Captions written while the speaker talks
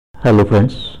Hello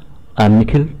friends, I am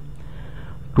Nikhil.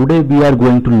 Today we are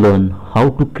going to learn how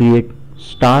to create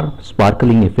star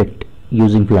sparkling effect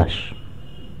using Flash.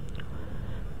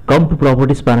 Come to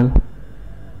Properties panel,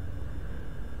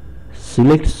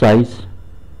 select size,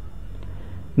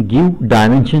 give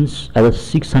dimensions as a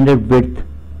 600 width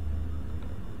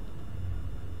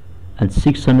and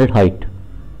 600 height.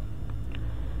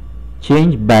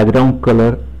 Change background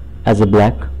color as a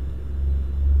black.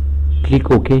 Click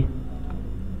OK.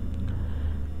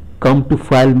 Come to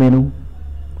File menu,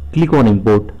 click on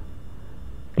Import.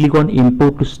 Click on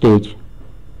Import to Stage.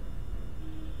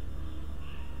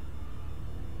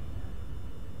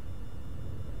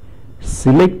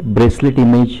 Select bracelet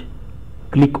image,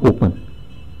 click Open.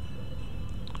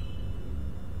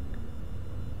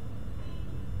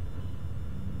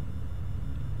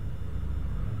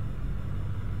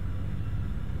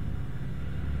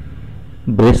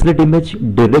 Bracelet image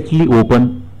directly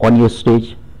open on your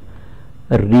stage.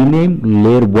 Rename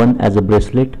layer 1 as a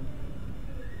bracelet.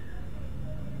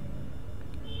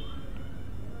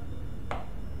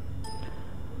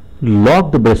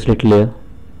 Lock the bracelet layer.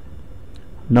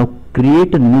 Now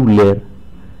create a new layer.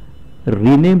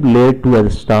 Rename layer 2 as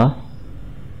a star.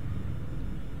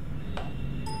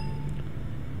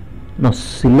 Now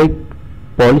select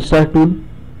Polystar tool.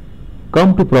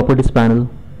 Come to Properties panel.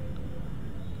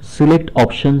 Select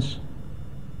Options.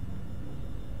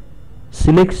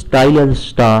 Select Style as a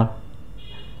star.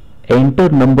 Enter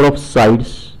number of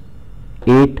sides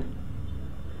 8.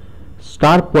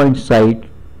 Star point side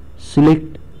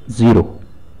select 0.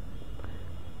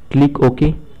 Click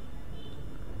OK.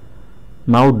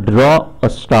 Now draw a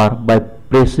star by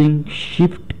pressing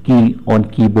Shift key on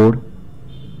keyboard.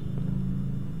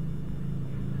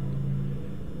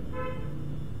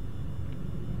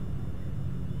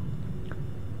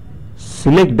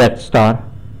 Select that star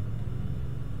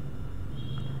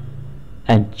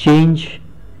and change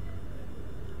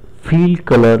field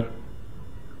color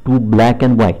to black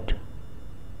and white.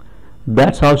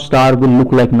 That's how star will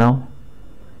look like now.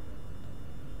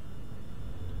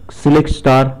 Select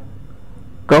star,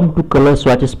 come to color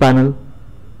swatches panel,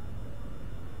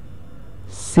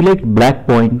 select black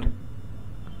point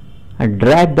and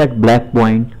drag that black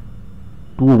point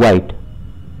to white.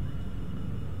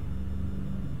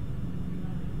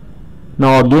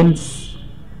 Now again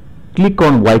click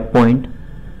on white point,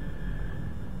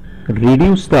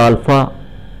 reduce the alpha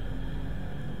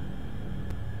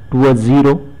to a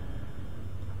 0.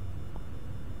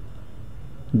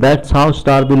 That's how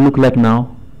star will look like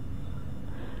now.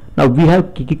 Now we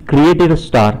have created a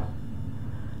star.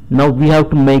 Now we have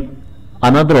to make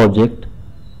another object.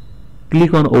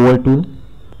 Click on Oval tool,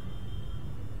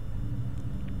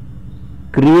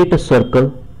 create a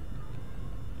circle.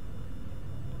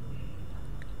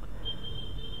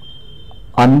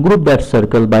 Ungroup that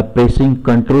circle by pressing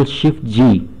Ctrl Shift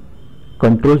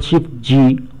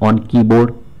G on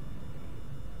keyboard.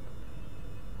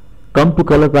 Come to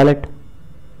color palette,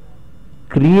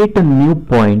 create a new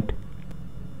point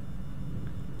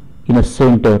in a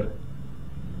center.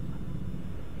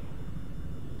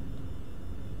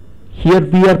 Here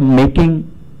we are making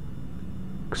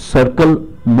circle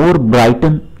more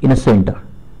brighten in a center.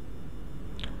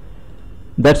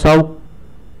 That's how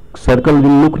circle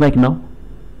will look like now.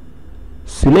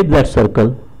 Select that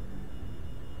circle,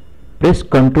 press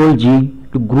Ctrl G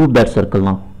to group that circle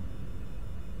now.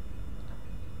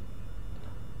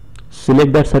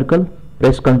 Select that circle,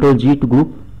 press Ctrl G to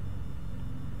group.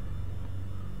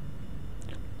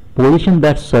 Position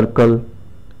that circle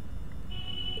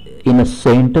in a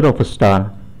center of a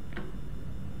star.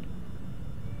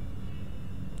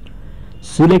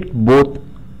 Select both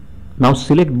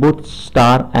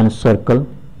star and circle.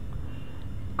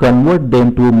 Convert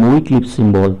them to a movie clip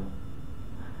symbol.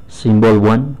 Symbol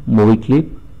 1 movie clip.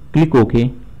 Click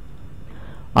OK.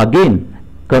 Again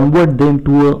convert them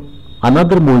to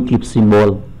another movie clip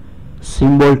symbol.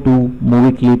 Symbol 2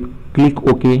 movie clip. Click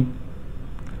OK.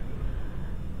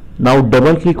 Now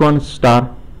double click on star.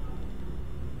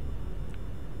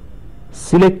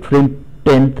 Select frame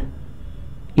 10th.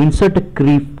 Insert a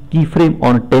keyframe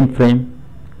on 10th frame.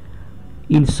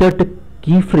 Insert a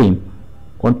keyframe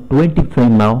on 20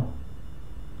 frame now.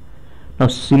 Now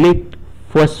select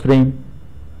first frame,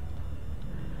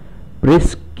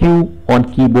 press Q on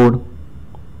keyboard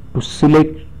to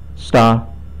select star,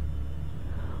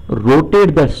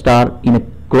 rotate the star in a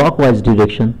clockwise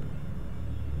direction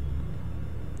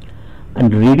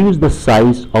and reduce the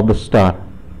size of the star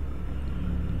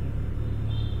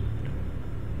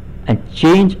and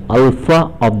change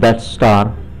alpha of that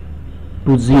star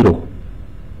to 0.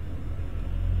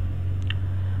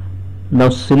 Now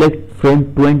select frame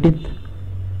 20th,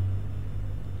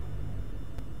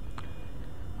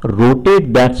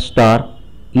 rotate that star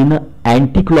in an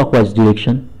anti-clockwise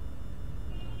direction,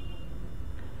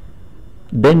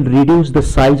 then reduce the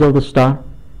size of the star,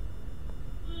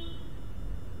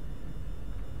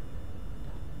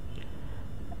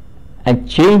 and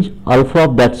change alpha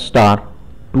of that star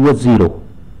to a 0.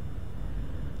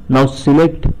 Now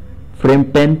select frame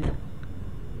 10th,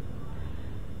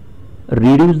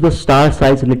 reduce the star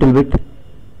size a little bit.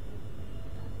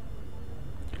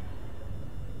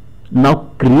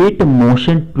 Now create a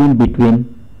motion twin between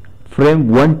frame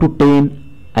 1 to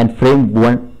 10 and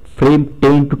frame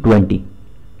 10 to 20.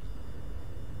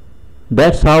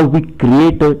 That's how we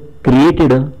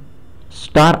created a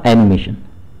star animation.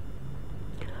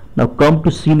 Now come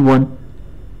to scene 1.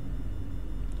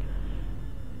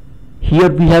 Here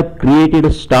we have created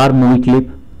a star movie clip.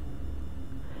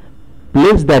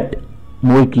 Place that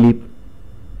movie clip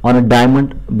on a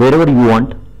diamond wherever you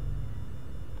want.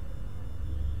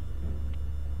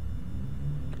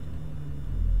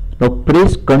 Now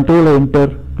press Ctrl or Enter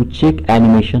to check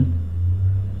animation.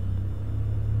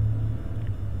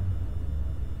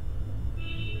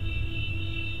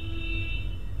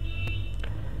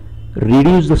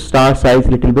 Reduce the star size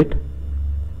little bit,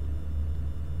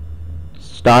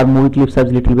 star movie clip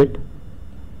size little bit.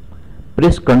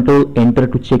 Press Ctrl Enter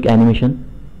to check animation.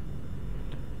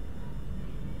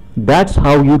 That's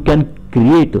how you can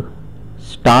create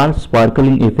star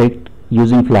sparkling effect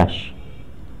using Flash.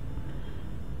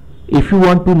 If you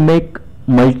want to make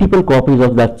multiple copies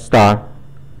of that star,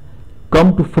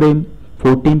 come to frame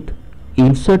 14th,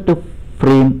 insert a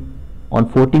frame on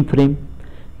 14th frame,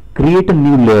 create a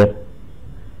new layer,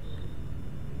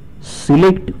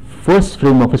 select first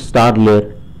frame of a star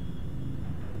layer,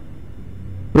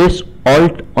 press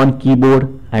Alt on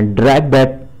keyboard and drag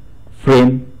that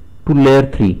frame to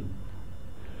layer 3.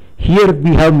 Here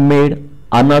we have made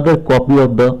another copy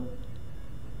of the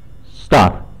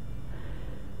star.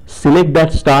 Select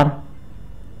that star,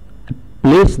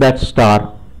 place that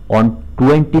star on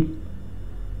 20th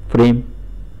frame.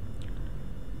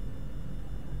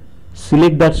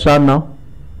 Select that star now,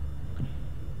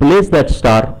 place that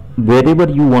star wherever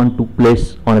you want to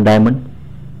place on a diamond.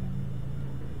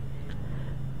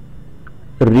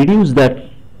 Reduce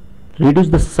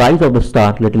the size of the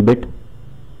star little bit.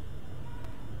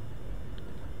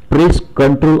 Press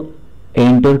Ctrl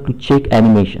Enter to check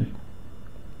animation.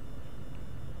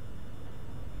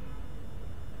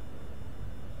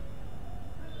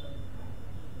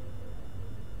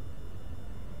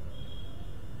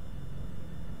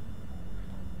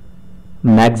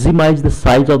 Maximize the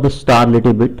size of the star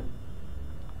little bit.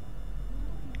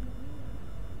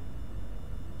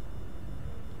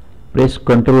 Press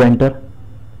Ctrl Enter.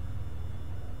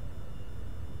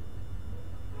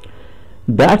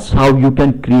 That's how you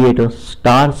can create a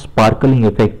star sparkling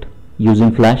effect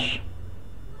using Flash.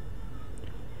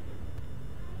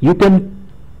 You can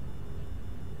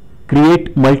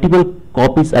create multiple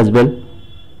copies as well.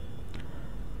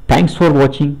 Thanks for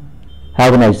watching.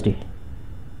 Have a nice day.